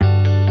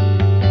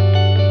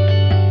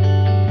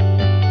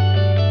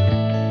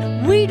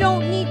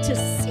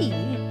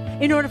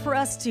in order for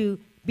us to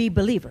be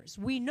believers.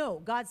 We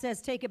know God says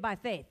take it by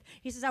faith.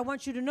 He says, I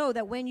want you to know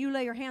that when you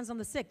lay your hands on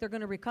the sick, they're going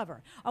to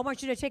recover. I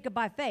want you to take it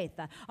by faith.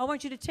 I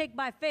want you to take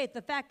by faith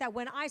the fact that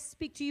when I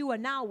speak to you a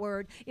now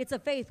word, it's a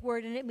faith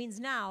word and it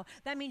means now.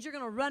 That means you're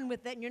going to run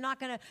with it and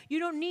you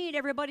don't need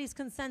everybody's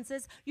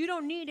consensus. You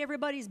don't need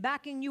everybody's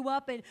backing you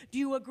up. And do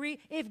you agree?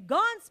 If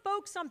God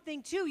spoke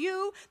something to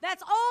you,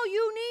 that's all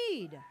you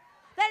need.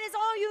 That is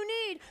all you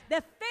need.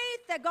 The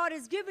faith that God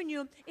has given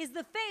you is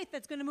the faith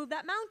that's going to move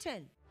that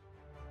mountain.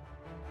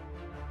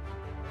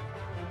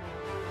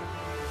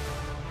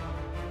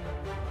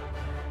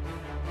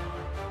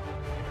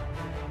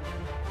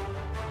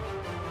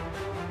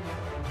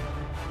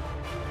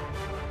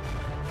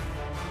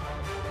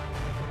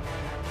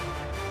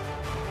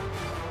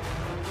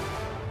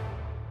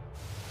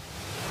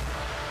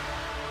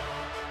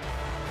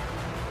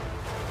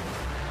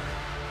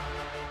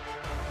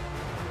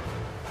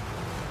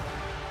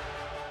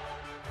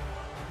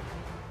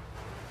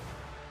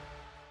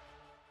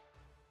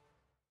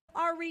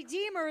 Our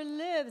Redeemer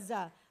lives,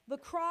 the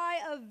cry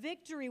of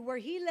victory, where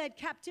he led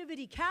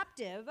captivity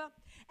captive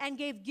and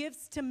gave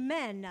gifts to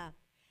men.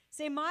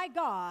 Say, my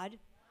God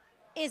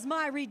is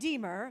my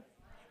Redeemer,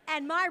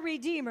 and my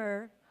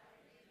Redeemer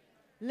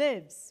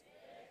lives.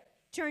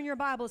 Turn your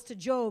Bibles to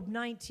Job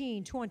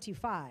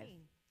 19:25.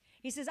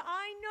 He says,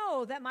 I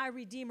know that my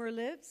Redeemer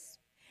lives,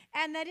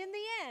 and that in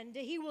the end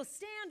he will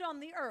stand on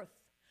the earth.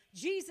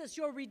 Jesus,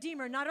 your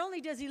Redeemer, not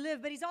only does he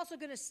live, but he's also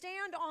going to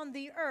stand on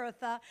the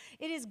earth.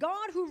 It is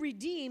God who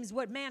redeems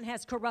what man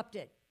has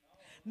corrupted.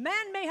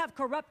 Man may have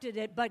corrupted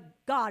it, but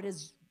God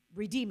is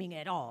redeeming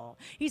it all.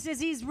 He says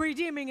he's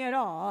redeeming it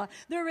all.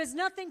 There is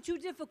nothing too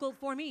difficult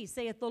for me,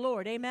 saith the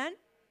Lord. Amen?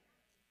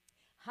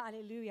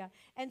 Hallelujah.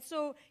 And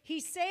so he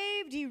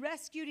saved, he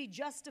rescued, he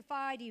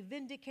justified, he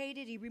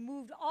vindicated, he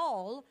removed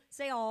all,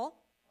 say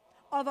all,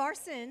 of our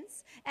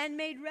sins and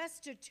made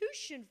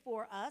restitution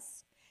for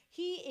us.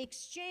 He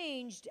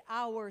exchanged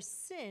our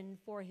sin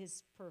for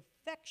his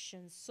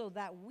perfection so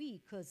that we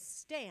could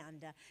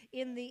stand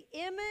in the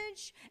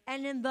image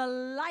and in the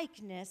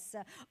likeness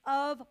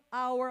of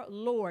our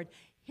Lord.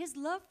 His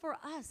love for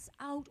us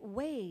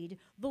outweighed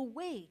the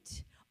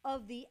weight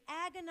of the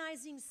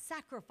agonizing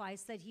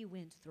sacrifice that he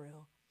went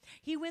through.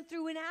 He went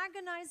through an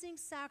agonizing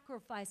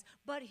sacrifice,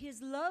 but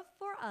his love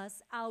for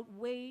us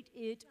outweighed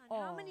it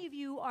all. How many of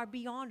you are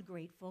beyond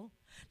grateful?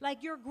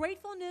 Like your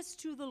gratefulness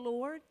to the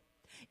Lord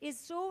is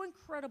so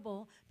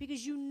incredible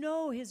because you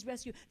know his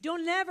rescue.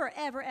 Don't never,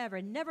 ever,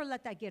 ever, never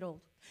let that get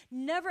old.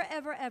 Never,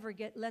 ever, ever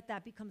let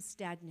that become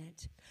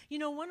stagnant. You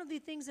know, one of the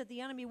things that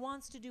the enemy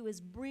wants to do is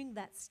bring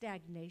that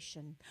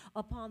stagnation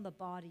upon the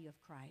body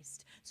of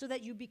Christ so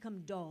that you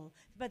become dull.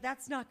 But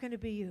that's not going to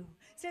be you.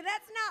 Say,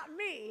 that's not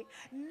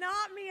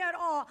me at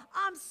all.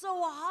 I'm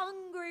so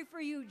hungry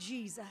for you,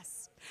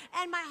 Jesus.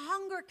 And my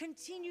hunger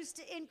continues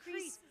to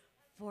increase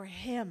for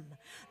him.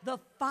 The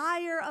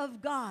fire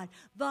of God,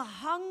 the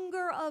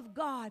hunger of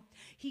God,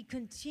 he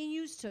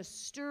continues to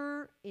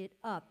stir it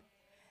up.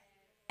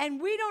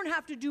 And we don't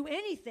have to do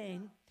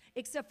anything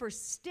except for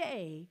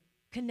stay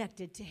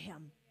connected to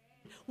him.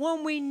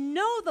 When we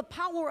know the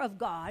power of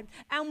God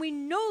and we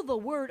know the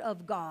word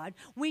of God,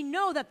 we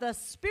know that the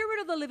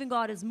Spirit of the living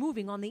God is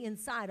moving on the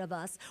inside of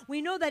us.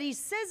 We know that he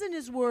says in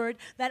his word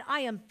that I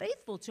am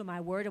faithful to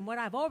my word, and what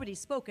I've already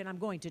spoken, I'm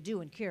going to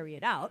do and carry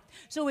it out.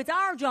 So it's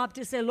our job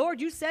to say,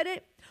 Lord, you said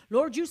it.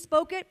 Lord, you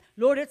spoke it.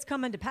 Lord, it's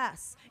coming to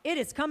pass. It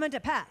is coming to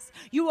pass.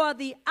 You are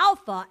the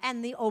Alpha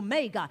and the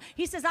Omega.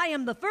 He says, I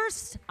am the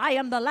first, I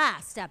am the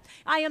last.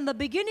 I am the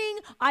beginning,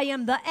 I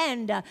am the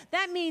end.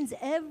 That means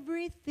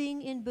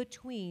everything in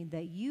between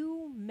that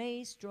you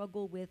may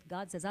struggle with,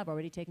 God says, I've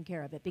already taken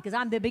care of it because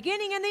I'm the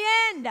beginning and the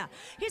end.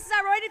 He says,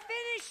 I've already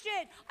finished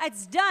it.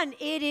 It's done.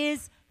 It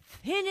is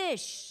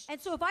finished.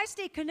 And so if I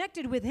stay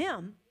connected with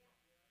him,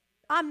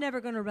 I'm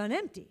never going to run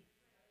empty.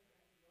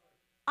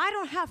 I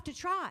don't have to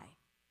try.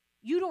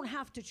 You don't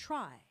have to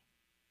try.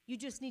 You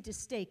just need to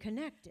stay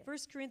connected. 1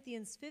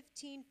 Corinthians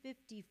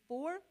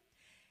 15:54,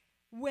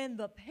 when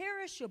the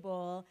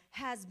perishable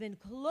has been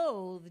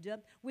clothed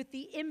with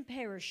the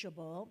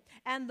imperishable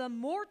and the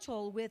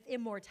mortal with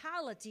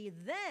immortality,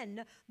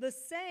 then the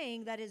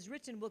saying that is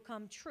written will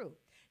come true.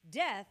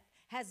 Death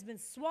has been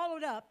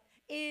swallowed up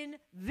in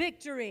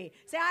victory.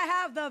 Say, I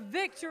have the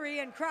victory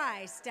in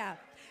Christ.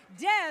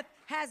 Death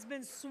has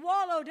been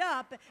swallowed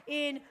up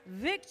in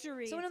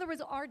victory. So in other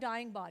words, our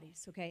dying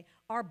bodies, okay,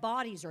 our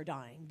bodies are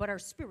dying, but our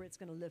spirit's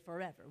going to live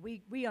forever.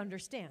 We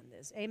understand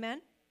this.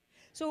 Amen?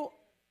 So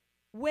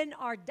when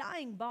our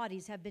dying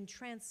bodies have been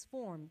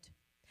transformed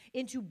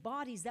into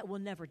bodies that will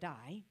never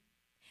die,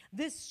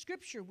 this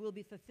scripture will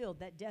be fulfilled,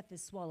 that death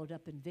is swallowed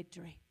up in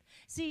victory.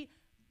 See,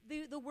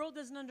 the world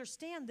doesn't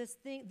understand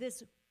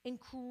this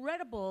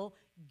incredible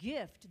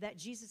gift that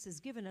Jesus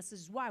has given us.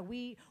 This is why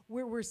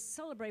we're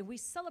celebrating. We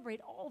celebrate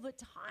all the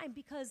time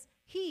because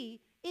he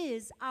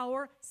is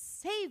our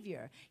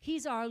Savior.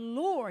 He's our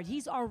Lord.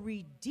 He's our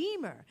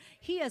Redeemer.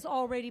 He has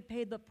already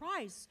paid the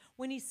price.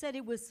 When he said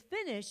it was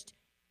finished,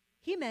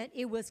 he meant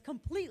it was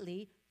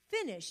completely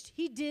finished.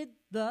 He did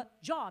the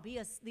job.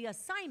 The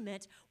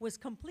assignment was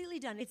completely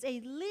done. It's a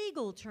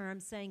legal term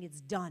saying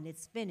it's done,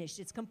 it's finished,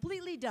 it's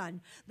completely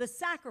done. The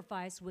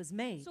sacrifice was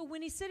made. So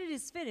when he said it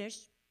is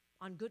finished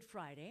on Good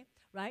Friday,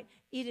 right,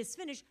 it is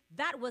finished,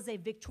 that was a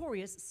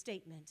victorious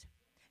statement.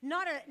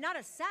 Not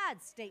a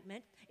sad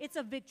statement. It's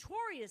a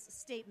victorious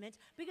statement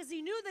because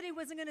he knew that he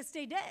wasn't going to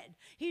stay dead.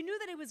 He knew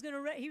that he was going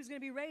to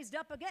be raised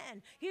up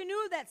again. He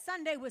knew that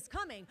Sunday was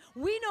coming.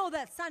 We know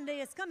that Sunday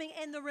is coming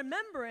in the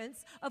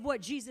remembrance of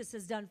what Jesus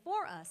has done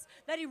for us,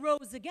 that he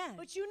rose again.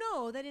 But you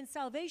know that in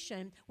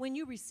salvation, when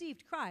you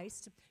received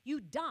Christ, you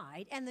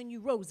died and then you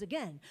rose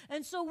again.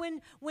 And so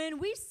when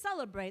we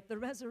celebrate the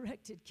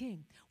resurrected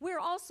King, we're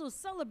also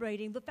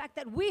celebrating the fact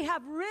that we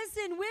have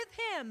risen with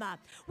him.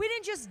 We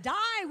didn't just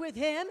die with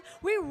him.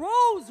 We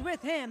rose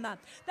with him.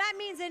 That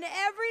means in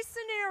every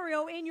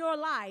scenario in your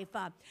life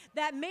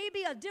that may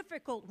be a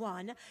difficult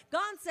one,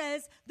 God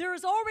says there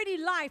is already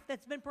life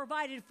that's been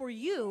provided for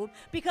you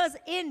because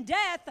in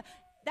death,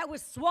 that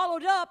was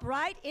swallowed up,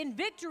 right? In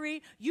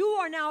victory, you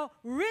are now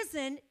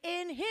risen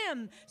in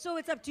him. So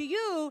it's up to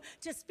you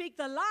to speak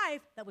the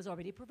life that was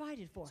already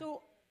provided for.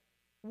 So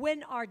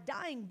when our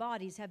dying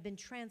bodies have been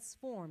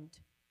transformed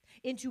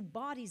into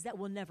bodies that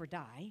will never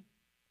die,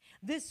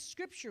 this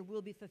scripture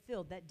will be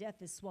fulfilled, that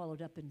death is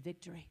swallowed up in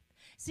victory.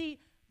 See,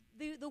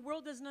 the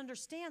world doesn't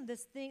understand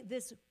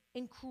this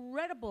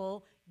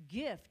incredible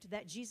gift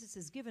that Jesus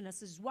has given us.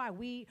 This is why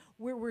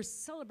we're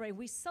celebrating.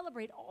 We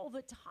celebrate all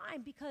the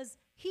time because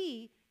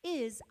he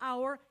is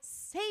our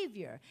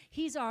Savior.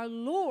 He's our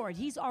Lord.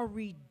 He's our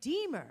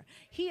Redeemer.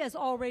 He has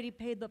already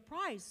paid the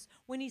price.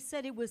 When he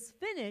said it was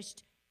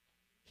finished,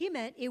 he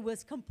meant it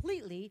was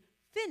completely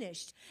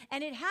finished.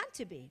 And it had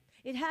to be.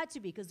 It had to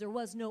be because there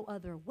was no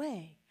other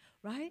way.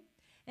 Right?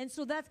 And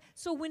so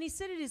when he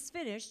said it is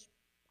finished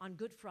on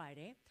Good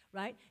Friday,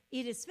 right?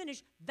 It is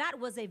finished. That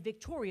was a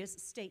victorious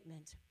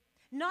statement.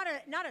 Not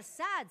a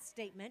sad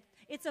statement.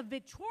 It's a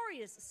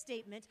victorious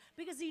statement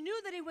because he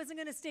knew that he wasn't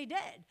going to stay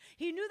dead.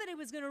 He knew that he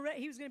was going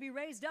to be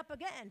raised up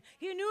again.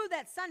 He knew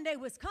that Sunday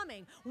was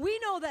coming. We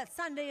know that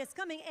Sunday is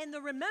coming in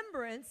the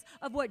remembrance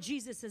of what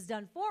Jesus has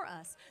done for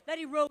us, that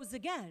he rose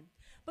again.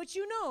 But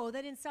you know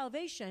that in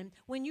salvation,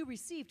 when you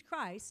received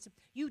Christ,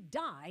 you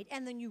died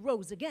and then you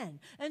rose again.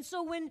 And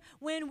so when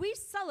we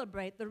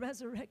celebrate the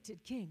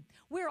resurrected King,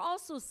 we're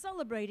also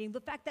celebrating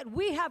the fact that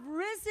we have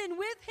risen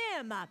with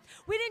him.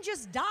 We didn't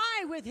just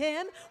die with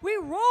him, we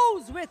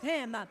rose with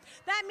him.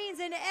 That means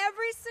in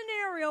every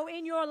scenario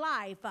in your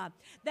life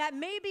that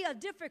may be a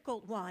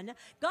difficult one,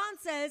 God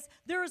says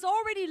there is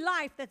already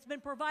life that's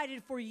been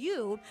provided for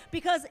you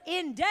because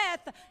in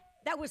death,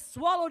 that was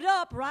swallowed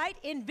up, right?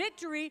 In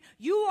victory,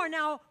 you are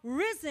now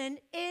risen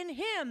in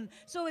him.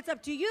 So it's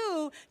up to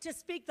you to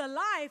speak the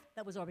life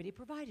that was already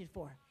provided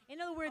for. In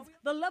other words,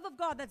 the love of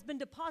God that's been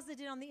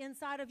deposited on the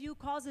inside of you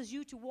causes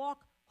you to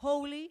walk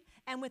holy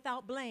and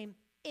without blame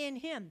in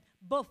him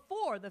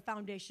before the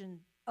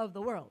foundation of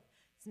the world.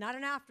 It's not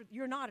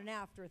you're not an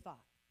afterthought.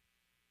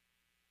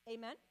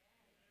 Amen?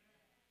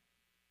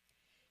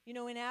 You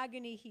know, in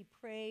agony, he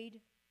prayed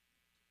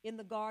in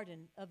the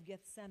Garden of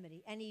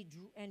Gethsemane,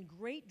 and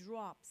great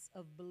drops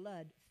of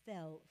blood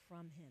fell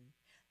from him.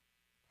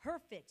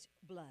 Perfect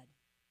blood,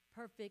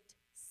 perfect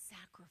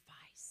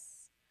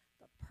sacrifice,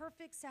 the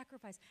perfect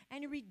sacrifice.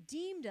 And he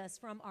redeemed us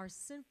from our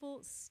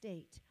sinful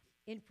state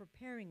in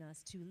preparing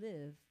us to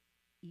live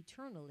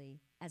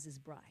eternally as his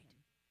bride.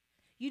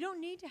 You don't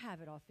need to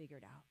have it all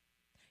figured out.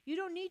 You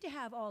don't need to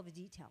have all the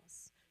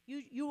details.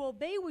 You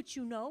obey what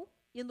you know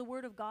in the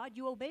Word of God.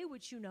 You obey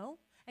what you know,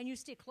 and you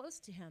stay close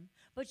to him.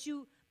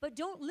 But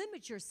don't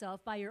limit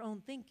yourself by your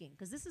own thinking,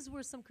 because this is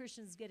where some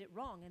Christians get it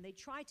wrong, and they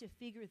try to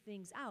figure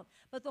things out.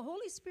 But the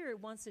Holy Spirit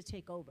wants to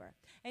take over,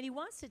 and he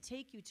wants to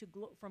take you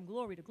from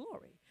glory to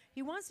glory.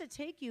 He wants to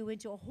take you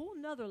into a whole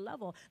nother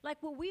level.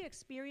 Like what we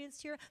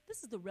experienced here,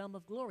 this is the realm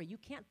of glory. You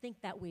can't think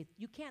that way.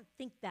 You can't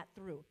think that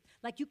through.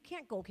 Like you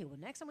can't go, okay, well,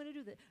 next I'm going to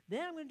do this,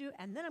 then I'm going to do it,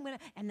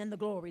 and then the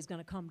glory is going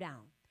to come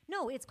down.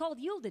 No, it's called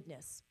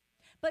yieldedness.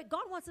 But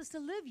God wants us to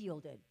live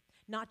yielded.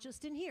 Not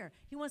just in here.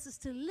 He wants us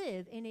to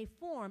live in a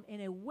form,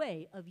 in a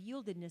way of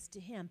yieldedness to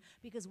him,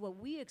 because what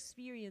we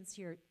experience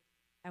here,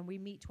 and we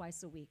meet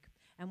twice a week,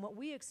 and what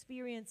we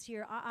experience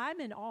here, I'm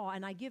in awe,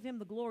 and I give him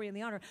the glory and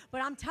the honor.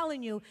 But I'm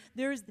telling you,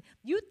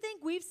 you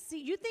think we've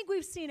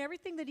seen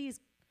everything that he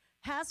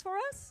has for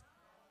us?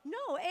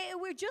 No,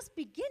 we're just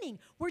beginning.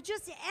 We're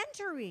just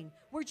entering.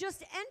 We're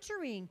just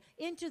entering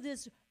into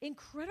this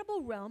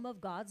incredible realm of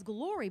God's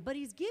glory. But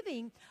he's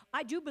giving,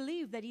 I do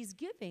believe that he's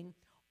giving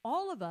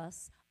all of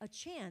us a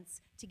chance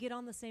to get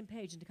on the same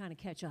page and to kind of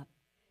catch up.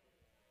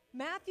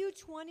 Matthew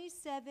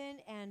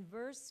 27 and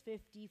verse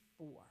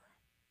 54.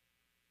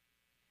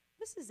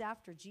 This is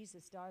after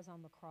Jesus dies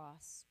on the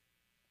cross.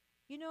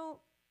 You know,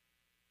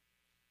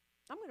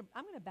 I'm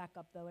going to back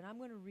up, though, and I'm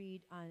going to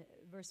read on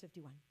verse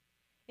 51.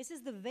 It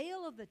says, the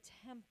veil of the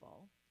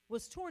temple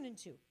was torn in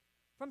two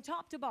from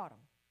top to bottom,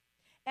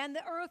 and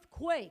the earth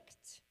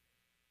quaked,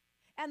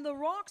 and the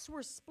rocks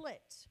were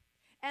split,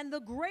 And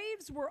the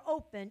graves were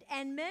opened,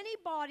 and many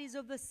bodies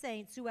of the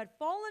saints who had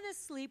fallen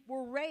asleep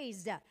were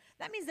raised.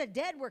 That means the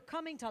dead were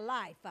coming to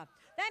life.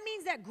 That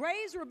means that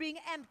graves were being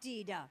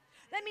emptied.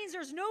 That means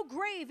there's no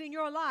grave in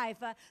your life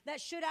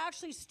that should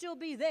actually still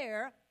be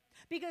there,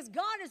 because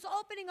God is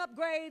opening up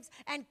graves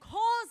and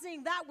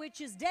causing that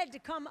which is dead to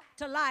come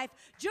to life,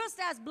 just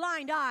as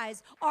blind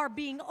eyes are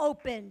being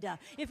opened.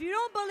 If you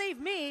don't believe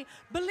me,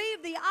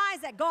 believe the eyes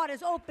that God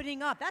is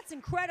opening up. That's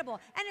incredible.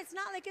 And it's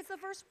not like it's the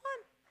first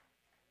one.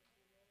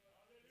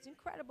 It's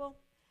incredible.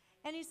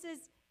 And he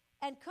says,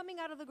 and coming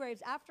out of the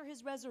graves after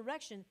his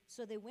resurrection,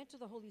 so they went to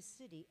the holy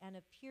city and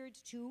appeared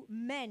to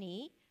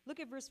many. Look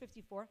at verse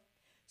 54.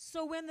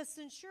 So when the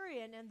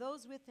centurion and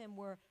those with him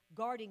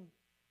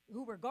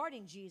who were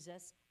guarding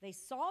Jesus, they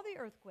saw the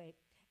earthquake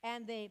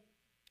and the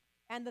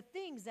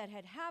things that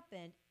had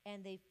happened,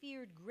 and they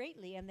feared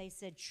greatly, and they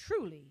said,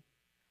 truly,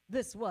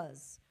 this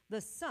was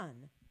the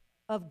Son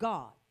of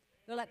God.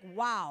 They're like,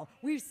 wow,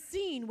 we've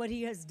seen what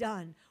he has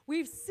done.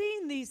 We've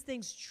seen these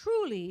things.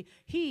 Truly,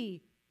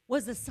 he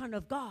was the Son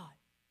of God.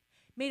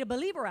 Made a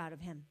believer out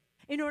of him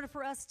in order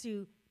for us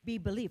to be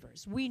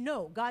believers. We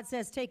know God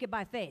says take it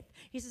by faith.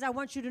 He says, I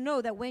want you to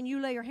know that when you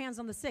lay your hands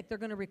on the sick, they're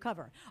going to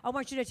recover. I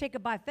want you to take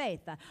it by faith.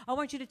 I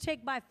want you to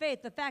take by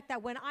faith the fact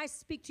that when I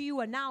speak to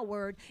you a now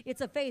word,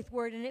 it's a faith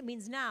word, and it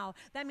means now.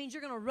 That means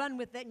you're going to run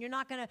with it, and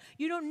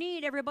you don't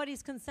need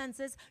everybody's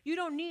consensus. You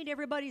don't need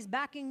everybody's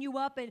backing you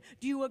up. And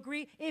do you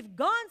agree? If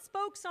God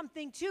spoke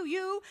something to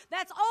you,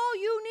 that's all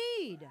you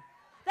need.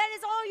 That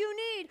is all you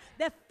need.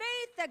 The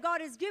faith that God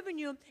has given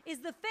you is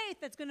the faith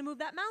that's going to move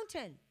that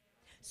mountain.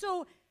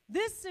 So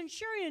this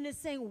centurion is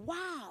saying,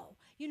 wow,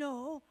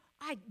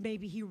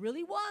 maybe he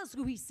really was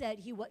who he said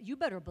he was. You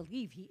better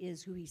believe he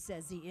is who he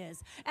says he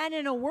is. And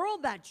in a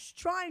world that's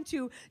trying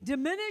to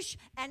diminish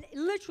and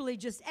literally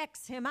just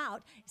X him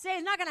out, say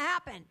it's not going to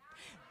happen.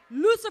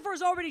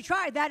 Lucifer's already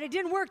tried that. It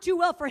didn't work too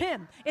well for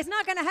him. It's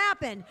not going to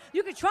happen.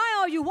 You can try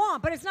all you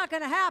want, but it's not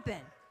going to happen.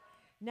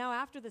 Now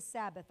after the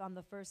Sabbath on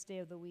the first day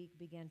of the week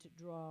began to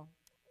draw,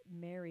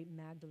 Mary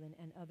Magdalene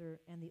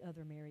and the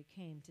other Mary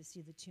came to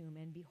see the tomb,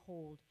 and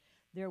behold,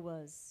 there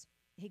was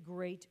a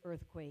great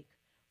earthquake.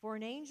 For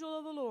an angel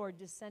of the Lord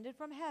descended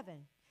from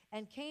heaven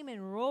and came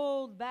and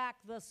rolled back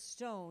the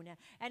stone.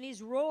 And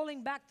he's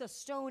rolling back the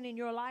stone in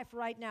your life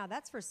right now.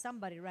 That's for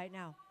somebody right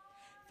now.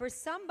 For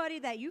somebody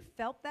that you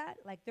felt that,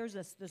 like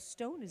the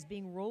stone is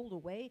being rolled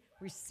away,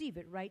 receive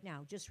it right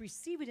now. Just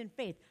receive it in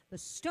faith. The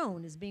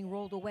stone is being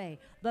rolled away.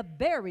 The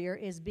barrier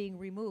is being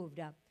removed.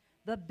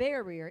 The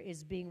barrier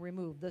is being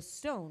removed. The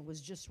stone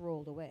was just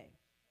rolled away.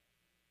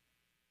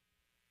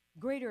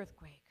 Great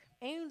earthquake.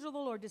 Angel of the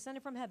Lord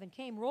descended from heaven,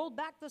 came, rolled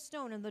back the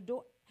stone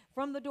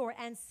from the door,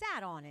 and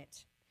sat on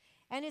it.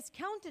 And his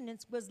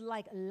countenance was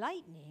like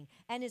lightning,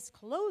 and his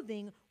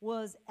clothing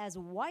was as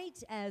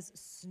white as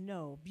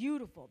snow.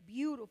 Beautiful,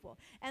 beautiful.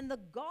 And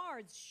the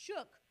guards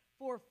shook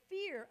for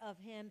fear of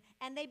him,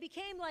 and they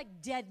became like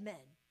dead men.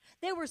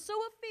 They were so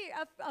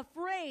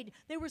afraid.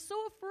 They were so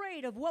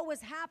afraid of what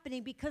was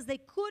happening because they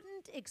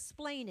couldn't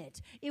explain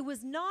it. It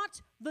was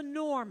not the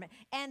norm,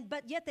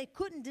 but yet they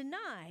couldn't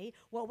deny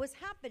what was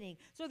happening.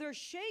 So they're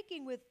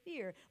shaking with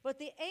fear. But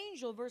the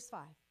angel, verse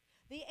 5,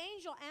 the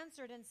angel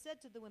answered and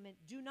said to the women,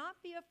 do not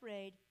be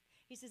afraid.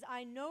 He says,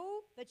 I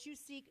know that you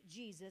seek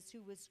Jesus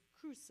who was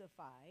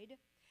crucified.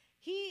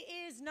 He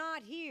is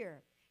not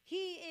here.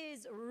 He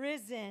is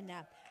risen.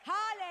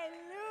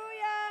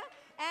 Hallelujah.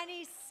 And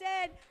he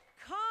said,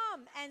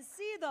 come and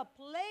see the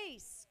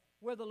place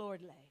where the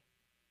Lord lay.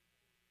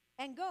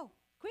 And go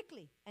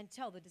quickly and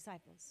tell the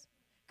disciples.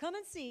 Come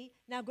and see,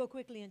 now go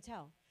quickly and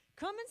tell.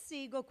 Come and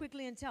see, go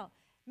quickly and tell.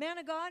 Man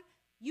of God,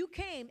 you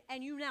came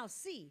and you now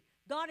see.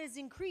 God has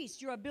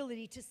increased your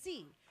ability to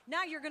see.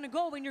 Now you're going to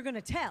go and you're going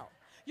to tell.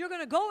 You're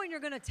going to go and you're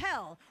going to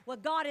tell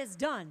what God has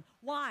done.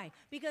 Why?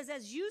 Because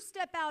as you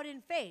step out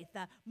in faith,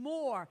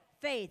 more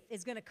faith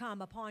is going to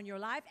come upon your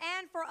life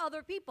and for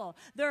other people.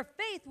 Their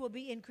faith will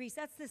be increased.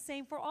 That's the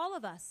same for all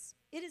of us.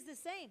 It is the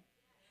same,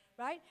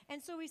 right?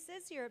 And so he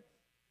says here,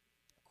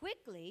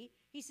 quickly,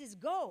 he says,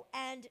 go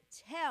and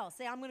tell.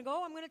 Say, I'm going to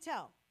go, I'm going to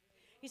tell.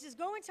 He says,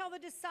 go and tell the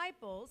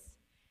disciples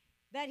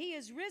that he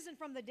is risen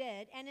from the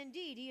dead, and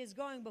indeed he is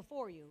going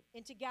before you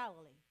into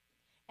Galilee.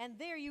 And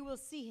there you will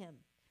see him.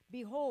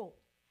 Behold,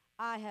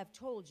 I have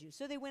told you.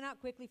 So they went out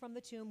quickly from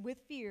the tomb with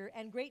fear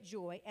and great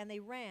joy, and they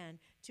ran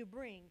to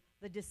bring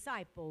the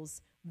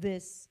disciples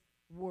this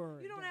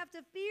word. You don't have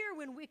to fear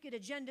when wicked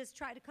agendas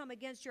try to come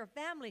against your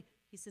family.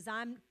 He says,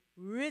 I'm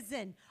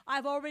risen.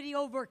 I've already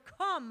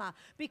overcome.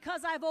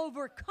 Because I've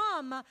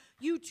overcome,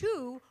 you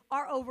too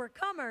are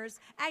overcomers,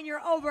 and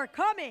you're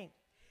overcoming.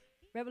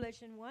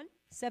 Revelation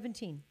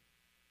 1:17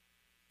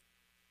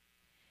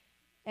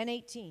 and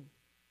 18.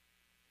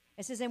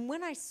 It says, and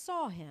when I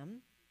saw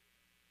him,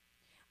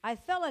 I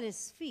fell at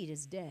his feet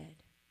as dead.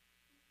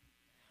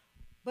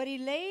 But he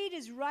laid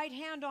his right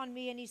hand on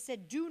me and he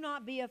said, do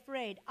not be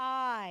afraid.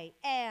 I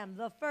am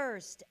the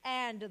first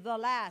and the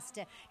last.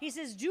 He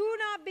says, do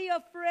not be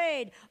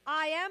afraid.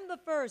 I am the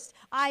first.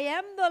 I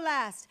am the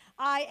last.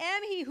 I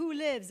am he who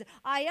lives.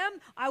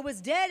 I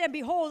was dead and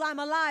behold, I'm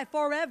alive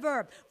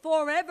forever,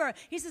 forever.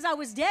 He says, I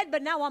was dead,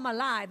 but now I'm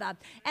alive.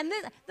 And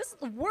this is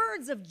the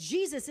words of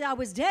Jesus. I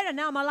was dead and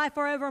now I'm alive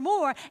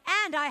forevermore.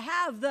 And I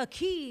have the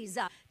keys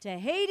to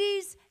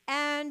Hades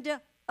and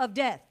of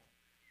death.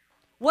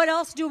 What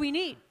else do we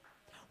need?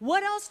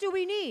 What else do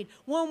we need?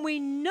 When we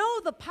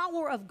know the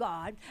power of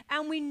God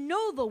and we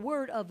know the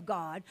word of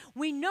God,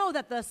 we know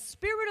that the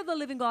Spirit of the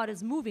living God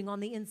is moving on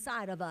the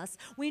inside of us.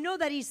 We know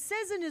that he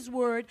says in his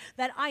word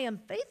that I am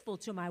faithful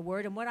to my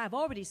word, and what I've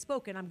already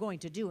spoken, I'm going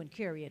to do and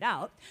carry it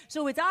out.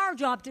 So it's our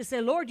job to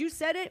say, Lord, you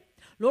said it.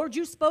 Lord,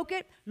 you spoke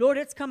it. Lord,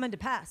 it's coming to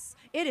pass.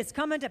 It is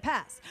coming to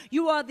pass.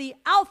 You are the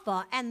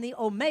Alpha and the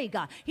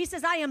Omega. He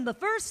says, I am the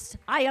first,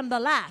 I am the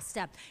last.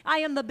 I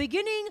am the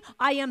beginning,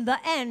 I am the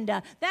end.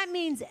 That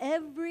means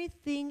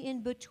everything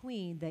in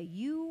between that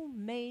you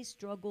may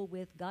struggle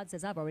with, God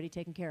says, I've already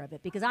taken care of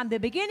it because I'm the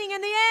beginning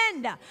and the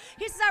end.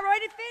 He says, I've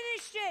already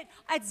finished it.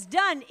 It's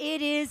done.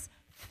 It is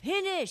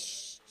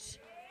finished.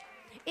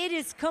 It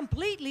is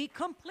completely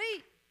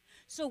complete.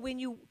 So when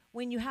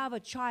you have a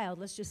child,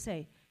 let's just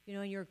say,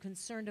 and you're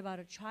concerned about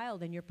a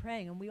child and you're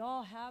praying, and we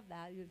all have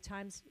that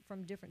times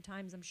from different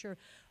times, I'm sure,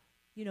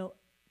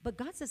 but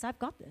God says, I've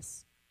got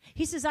this.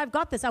 He says, I've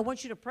got this. I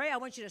want you to pray. I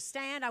want you to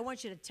stand. I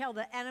want you to tell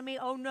the enemy,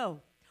 oh, no,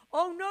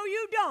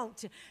 you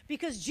don't,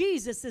 because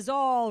Jesus is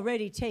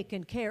already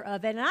taken care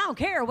of. And I don't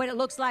care what it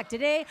looks like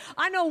today.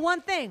 I know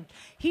one thing.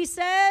 He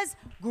says,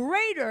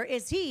 greater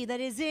is he that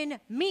is in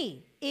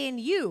me, in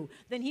you,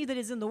 than he that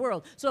is in the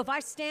world. So if I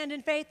stand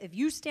in faith, if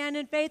you stand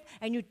in faith,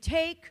 and you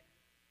take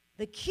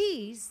the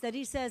keys that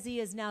he says he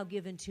has now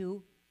given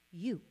to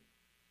you.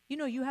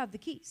 You have the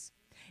keys.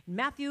 In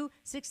Matthew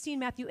 16,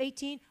 Matthew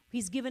 18,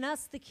 he's given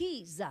us the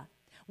keys.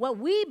 What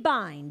we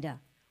bind,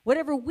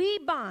 whatever we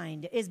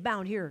bind is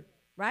bound here,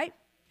 right?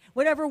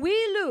 Whatever we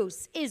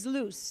loose is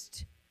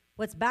loosed.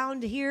 What's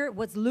bound here,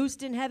 what's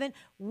loosed in heaven,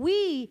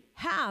 we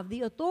have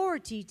the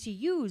authority to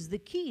use the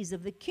keys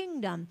of the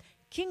kingdom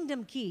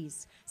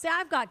keys. Say,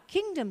 I've got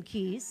kingdom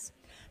keys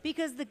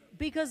because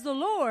the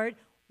Lord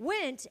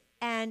went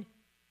and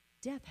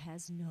death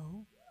has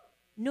no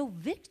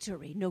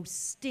victory, no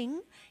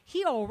sting.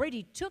 He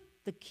already took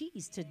the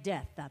keys to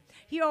death.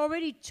 He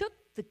already took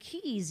the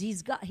keys.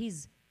 He's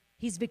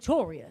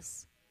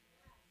victorious.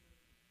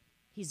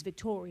 He's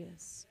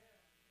victorious.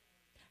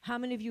 How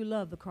many of you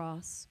love the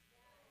cross?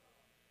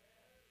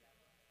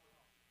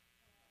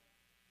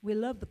 We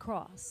love the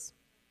cross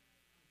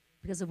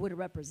because of what it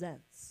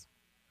represents.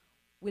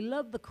 We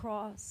love the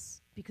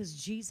cross because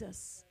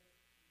Jesus,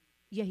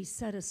 he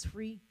set us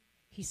free.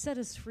 He set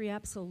us free,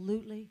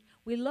 absolutely.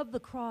 We love the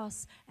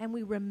cross, and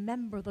we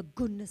remember the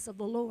goodness of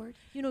the Lord.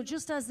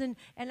 Just as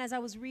as I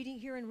was reading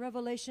here in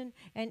Revelation,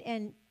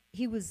 and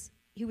he was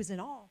in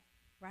awe,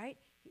 right?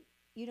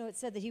 It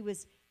said that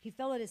he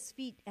fell at his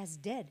feet as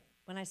dead.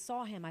 When I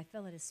saw him, I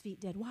fell at his feet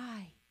dead.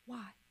 Why?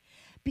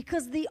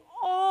 Because the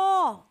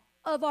awe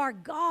of our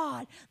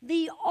God,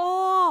 the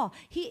awe.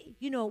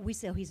 We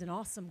say, he's an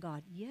awesome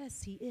God.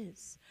 Yes, he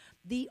is.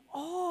 The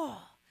awe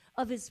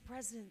of his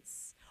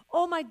presence.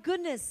 Oh my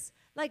goodness.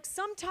 Like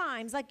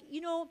sometimes, like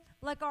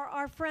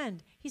our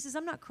friend, he says,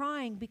 I'm not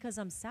crying because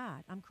I'm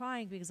sad. I'm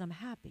crying because I'm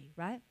happy,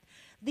 right?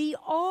 The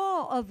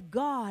awe of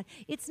God,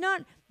 it's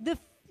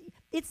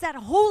that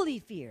holy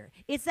fear.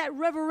 It's that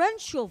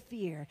reverential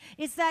fear.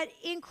 It's that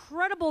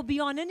incredible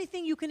beyond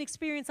anything you can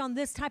experience on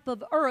this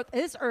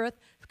earth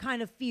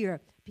kind of fear.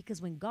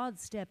 Because when God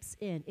steps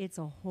in, it's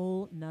a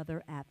whole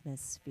nother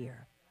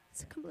atmosphere.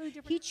 It's completely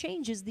different. He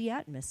changes the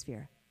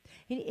atmosphere.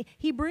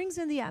 He brings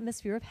in the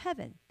atmosphere of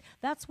heaven.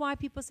 That's why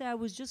people say, I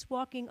was just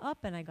walking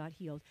up and I got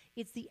healed.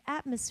 It's the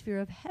atmosphere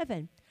of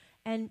heaven.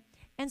 And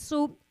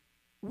so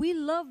we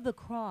love the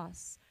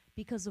cross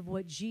because of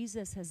what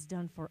Jesus has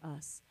done for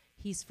us.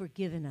 He's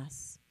forgiven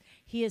us.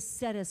 He has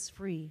set us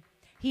free.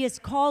 He has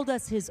called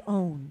us his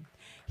own.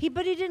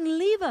 But he didn't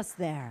leave us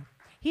there.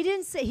 He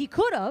didn't say, he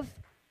could have.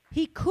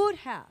 He could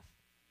have.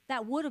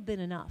 That would have been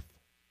enough.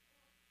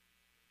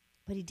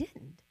 But he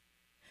didn't.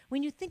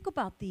 When you think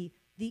about the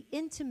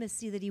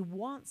intimacy that he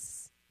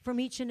wants from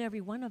each and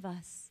every one of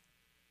us.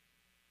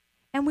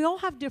 And we all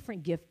have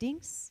different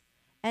giftings,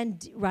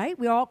 and right?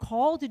 We're all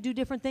called to do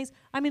different things.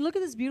 I mean, look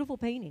at this beautiful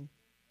painting.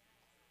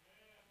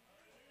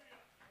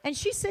 And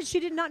she said she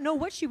did not know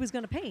what she was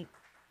going to paint.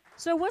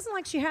 So it wasn't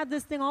like she had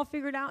this thing all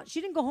figured out. She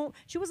didn't go home.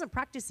 She wasn't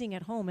practicing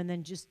at home and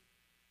then just,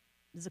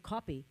 there's a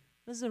copy.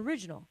 This is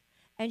original.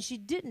 And she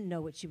didn't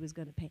know what she was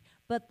going to paint.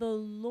 But the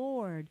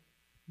Lord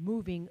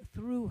moving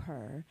through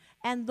her,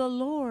 and the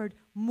Lord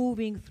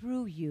moving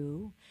through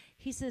you,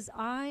 he says,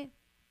 I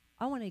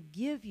want to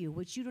give you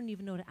what you don't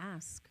even know to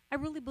ask. I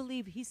really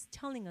believe he's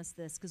telling us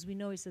this because we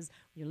know he says,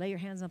 when you lay your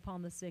hands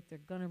upon the sick, they're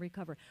going to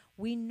recover.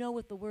 We know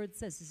what the word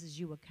says. This is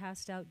you will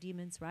cast out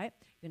demons, right?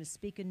 You're going to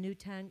speak in new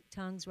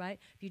tongues, right?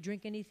 If you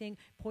drink anything,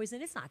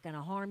 poison, it's not going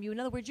to harm you. In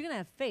other words, you're going to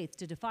have faith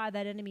to defy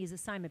that enemy's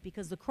assignment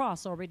because the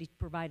cross already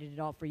provided it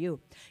all for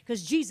you.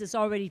 Because Jesus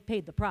already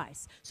paid the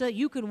price so that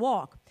you can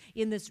walk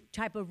in this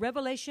type of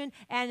revelation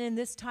and in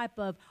this type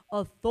of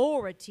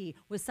authority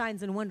with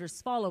signs and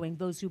wonders following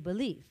those who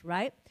believe,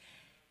 right?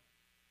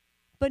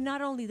 But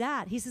not only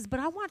that, he says, but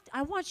I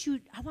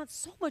want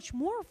so much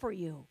more for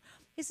you.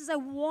 He says, I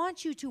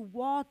want you to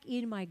walk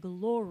in my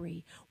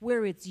glory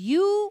where it's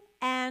you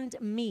and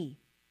me.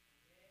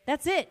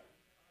 That's it.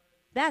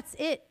 That's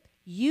it.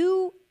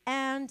 You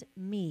and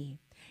me.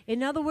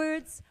 In other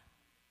words,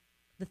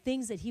 the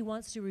things that he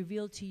wants to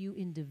reveal to you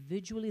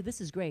individually, this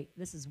is great.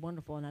 This is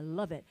wonderful, and I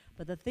love it.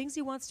 But the things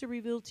he wants to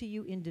reveal to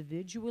you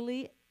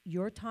individually,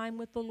 your time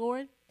with the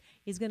Lord,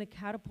 is going to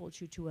catapult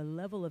you to a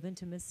level of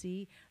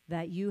intimacy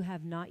that you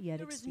have not yet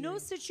experienced. There is no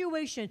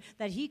situation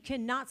that he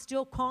cannot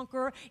still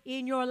conquer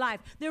in your life.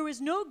 There is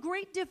no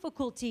great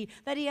difficulty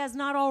that he has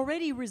not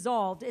already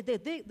resolved.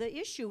 The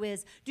issue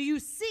is, do you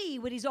see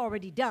what he's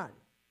already done?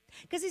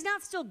 Because he's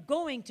not still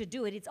going to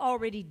do it. It's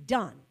already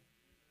done.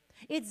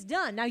 It's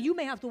done. Now, you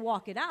may have to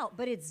walk it out,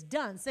 but it's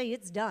done. Say,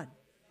 it's done.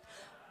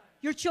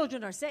 Your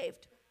children are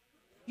saved.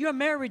 Your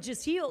marriage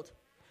is healed.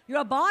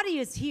 Your body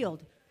is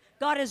healed.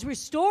 God has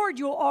restored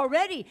you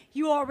already.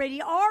 You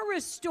already are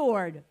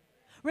restored.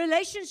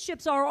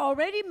 Relationships are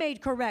already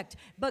made correct.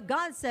 But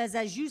God says,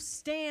 as you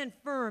stand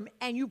firm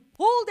and you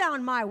pull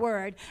down my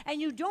word and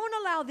you don't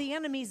allow the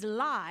enemy's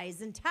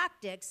lies and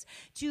tactics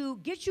to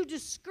get you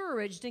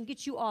discouraged and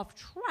get you off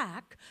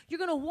track, you're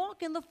going to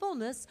walk in the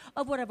fullness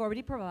of what I've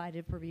already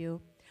provided for you.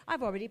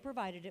 I've already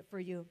provided it for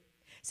you.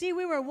 See,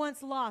 we were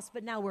once lost,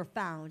 but now we're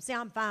found. Say,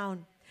 I'm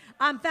found.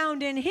 I'm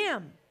found in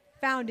him.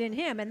 Found in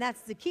him, and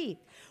that's the key.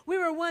 We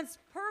were once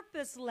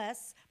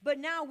purposeless, but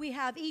now we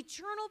have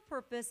eternal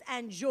purpose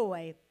and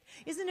joy.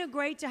 Isn't it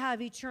great to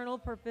have eternal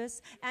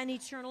purpose and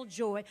eternal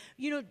joy?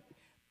 You know,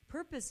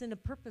 purpose in a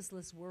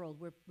purposeless world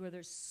where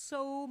there's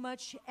so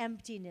much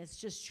emptiness,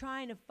 just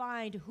trying to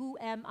find, who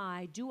am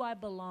I? Do I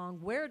belong?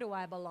 Where do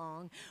I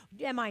belong?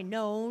 Am I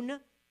known?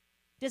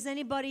 Does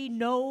anybody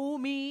know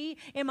me?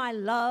 Am I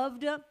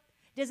loved?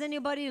 Does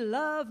anybody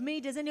love me?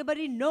 Does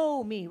anybody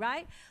know me,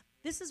 right?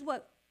 That's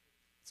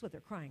what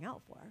they're crying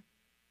out for.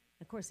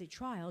 Of course, they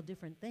try all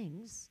different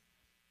things,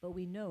 but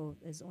we know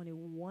there's only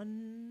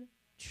one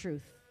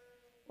truth.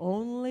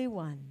 Only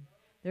one.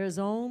 There's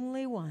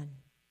only one.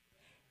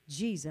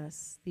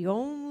 Jesus, the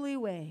only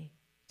way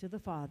to the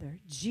Father.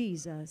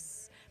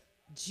 Jesus.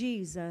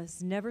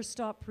 Jesus. Never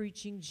stop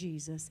preaching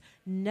Jesus.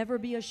 Never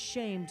be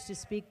ashamed to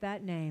speak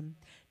that name.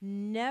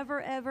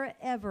 Never, ever,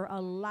 ever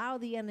allow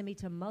the enemy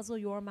to muzzle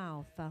your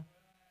mouth.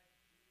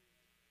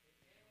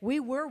 We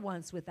were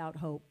once without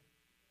hope,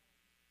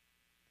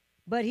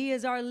 but he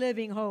is our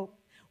living hope.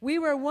 We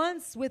were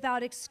once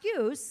without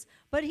excuse,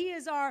 but he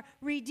is our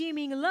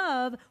redeeming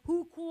love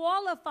who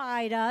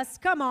qualified us,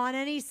 come on,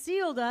 and he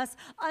sealed us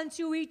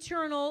unto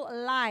eternal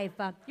life.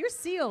 You're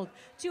sealed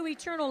to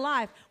eternal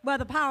life by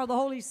the power of the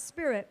Holy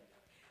Spirit.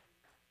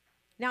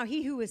 Now,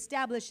 he who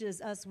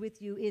establishes us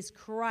with you is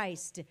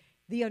Christ,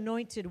 the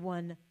anointed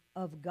one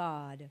of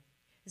God.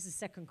 This is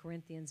 2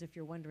 Corinthians, if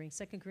you're wondering.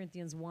 2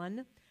 Corinthians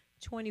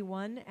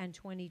 1:21 and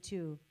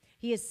 22.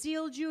 He has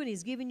sealed you and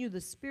he's given you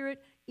the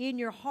Spirit in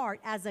your heart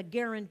as a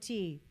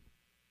guarantee.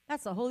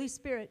 That's the Holy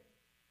Spirit.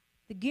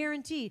 The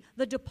guarantee,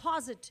 the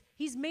deposit.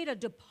 He's made a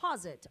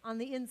deposit on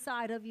the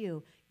inside of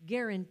you,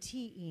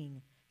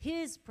 guaranteeing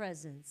his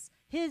presence,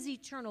 his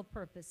eternal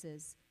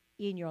purposes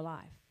in your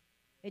life.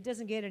 It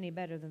doesn't get any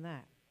better than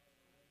that.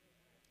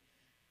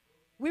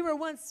 We were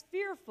once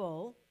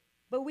fearful,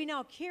 but we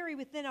now carry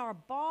within our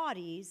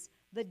bodies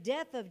the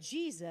death of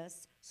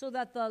Jesus so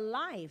that the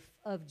life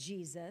of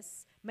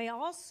Jesus may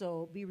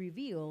also be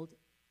revealed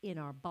in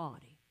our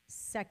body.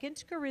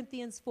 2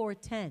 Corinthians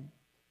 4:10.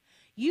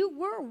 You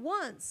were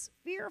once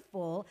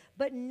fearful,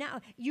 but now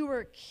you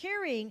were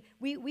carrying,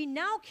 we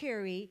now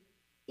carry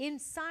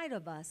inside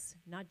of us,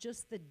 not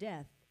just the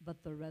death,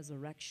 but the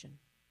resurrection.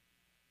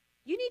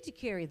 You need to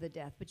carry the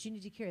death, but you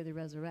need to carry the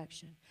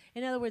resurrection.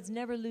 In other words,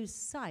 never lose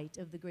sight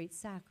of the great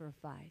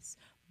sacrifice,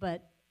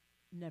 but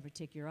never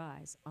take your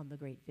eyes on the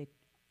great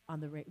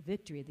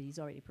victory that he's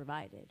already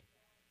provided.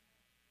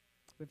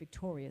 We're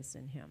victorious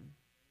in him.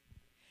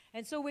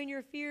 And so when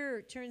your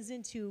fear turns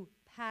into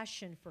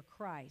passion for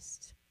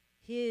Christ,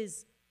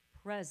 his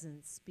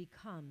presence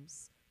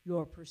becomes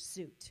your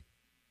pursuit.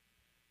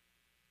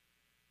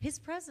 His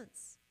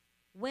presence.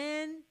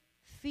 When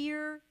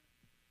fear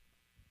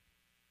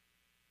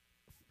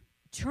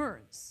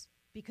turns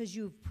because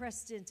you've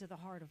pressed into the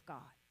heart of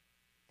God.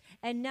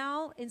 And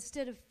now,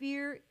 instead of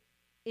fear,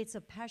 it's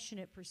a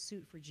passionate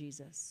pursuit for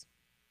Jesus.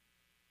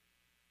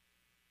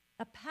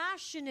 A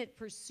passionate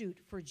pursuit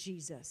for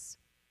Jesus.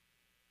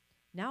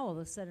 Now, all of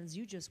a sudden,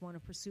 you just want to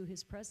pursue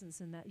his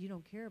presence and that you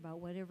don't care about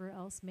whatever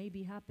else may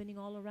be happening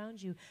all around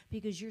you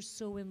because you're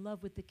so in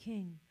love with the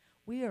King.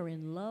 We are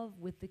in love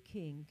with the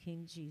King,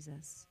 King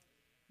Jesus.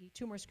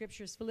 Two more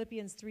scriptures,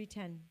 Philippians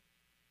 3:10.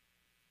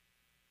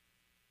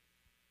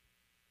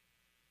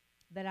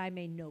 That I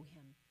may know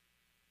him.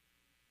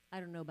 I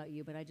don't know about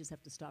you, but I just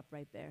have to stop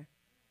right there.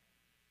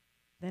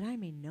 That I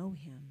may know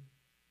him.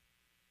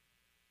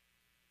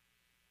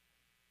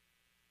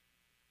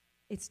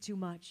 It's too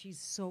much. He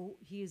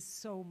is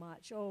so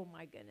much. Oh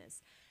my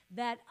goodness.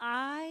 That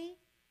I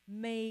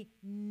may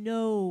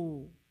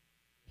know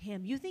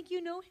him. You think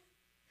you know him?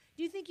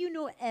 Do you think you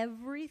know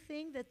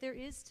everything that there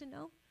is to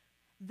know?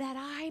 That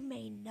I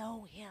may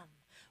know him.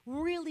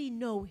 Really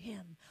know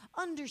him.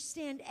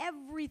 Understand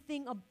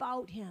everything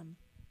about him.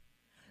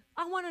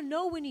 I want to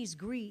know when he's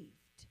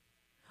grieved.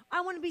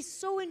 I want to be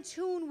so in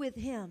tune with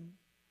him.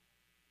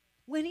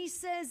 When he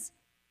says,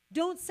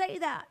 don't say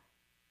that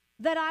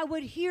I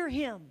would hear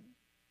him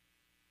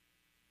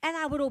and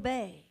I would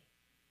obey.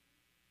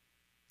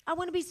 I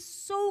want to be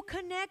so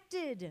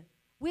connected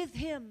with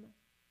him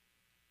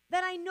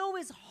that I know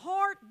his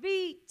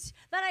heartbeat,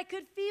 that I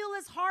could feel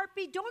his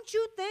heartbeat. Don't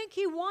you think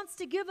he wants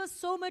to give us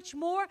so much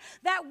more?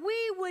 That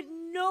we would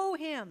know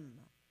him.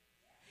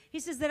 He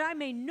says that I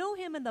may know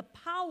him in the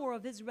power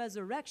of his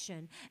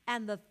resurrection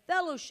and the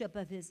fellowship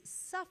of his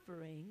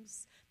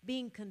sufferings,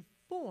 being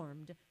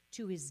conformed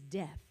to his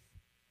death,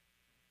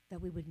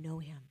 that we would know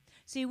him.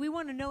 See, we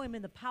want to know him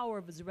in the power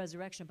of his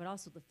resurrection, but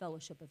also the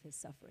fellowship of his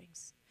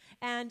sufferings.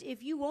 And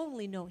if you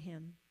only know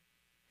him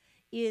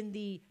in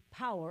the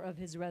power of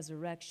his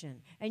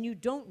resurrection, and you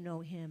don't know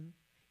him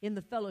in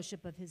the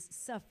fellowship of his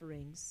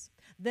sufferings,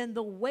 then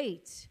the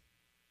weight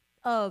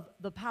of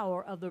the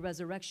power of the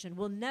resurrection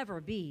will never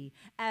be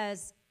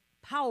as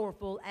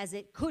powerful as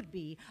it could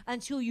be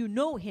until you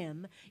know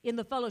him in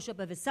the fellowship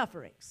of his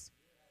sufferings.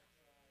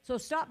 So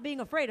stop being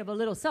afraid of a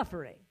little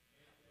suffering,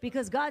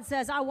 because God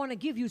says, I want to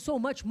give you so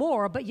much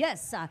more. But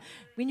yes,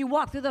 when you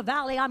walk through the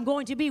valley, I'm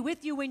going to be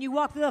with you. When you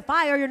walk through the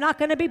fire, you're not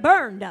going to be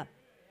burned.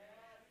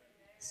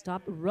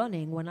 Stop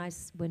running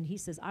when he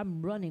says,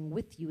 I'm running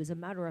with you. As a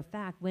matter of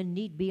fact, when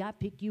need be, I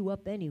pick you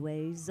up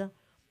anyways.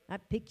 I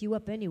pick you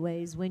up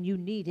anyways when you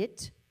need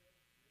it.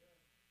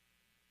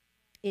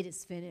 It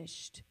is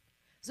finished.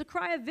 It's a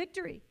cry of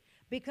victory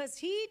because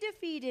he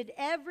defeated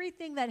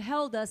everything that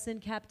held us in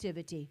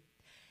captivity.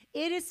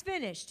 It is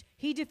finished.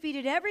 He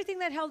defeated everything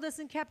that held us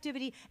in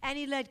captivity, and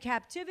he led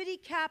captivity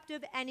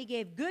captive, and he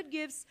gave good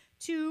gifts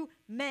to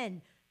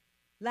men.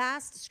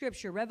 Last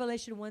scripture,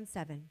 Revelation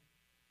 1:7.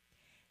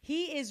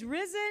 He is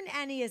risen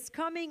and he is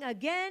coming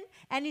again.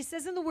 And he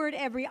says in the word,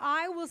 every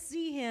eye will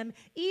see him,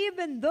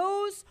 even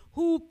those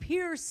who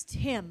pierced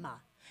him.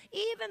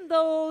 Even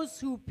those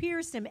who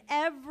pierced him,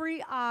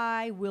 every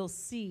eye will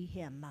see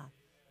him.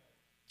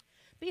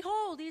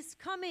 Behold, he's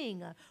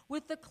coming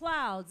with the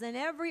clouds, and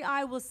every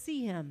eye will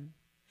see him,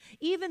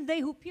 even they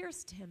who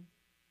pierced him.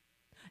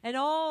 And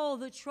all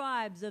the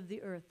tribes of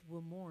the earth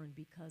will mourn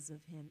because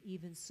of him.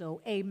 Even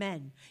so,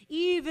 amen.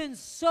 Even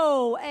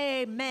so,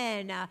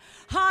 amen.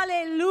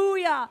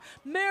 Hallelujah.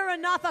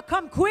 Maranatha,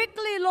 come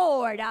quickly,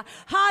 Lord.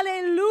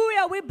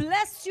 Hallelujah. We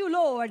bless you,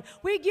 Lord.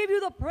 We give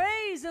you the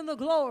praise and the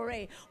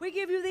glory. We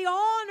give you the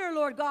honor,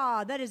 Lord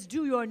God, that is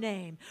due your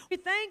name. We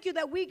thank you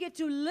that we get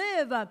to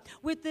live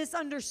with this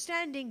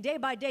understanding day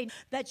by day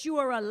that you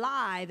are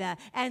alive.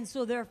 And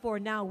so therefore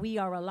now we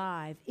are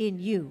alive in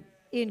you,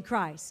 in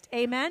Christ.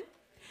 Amen.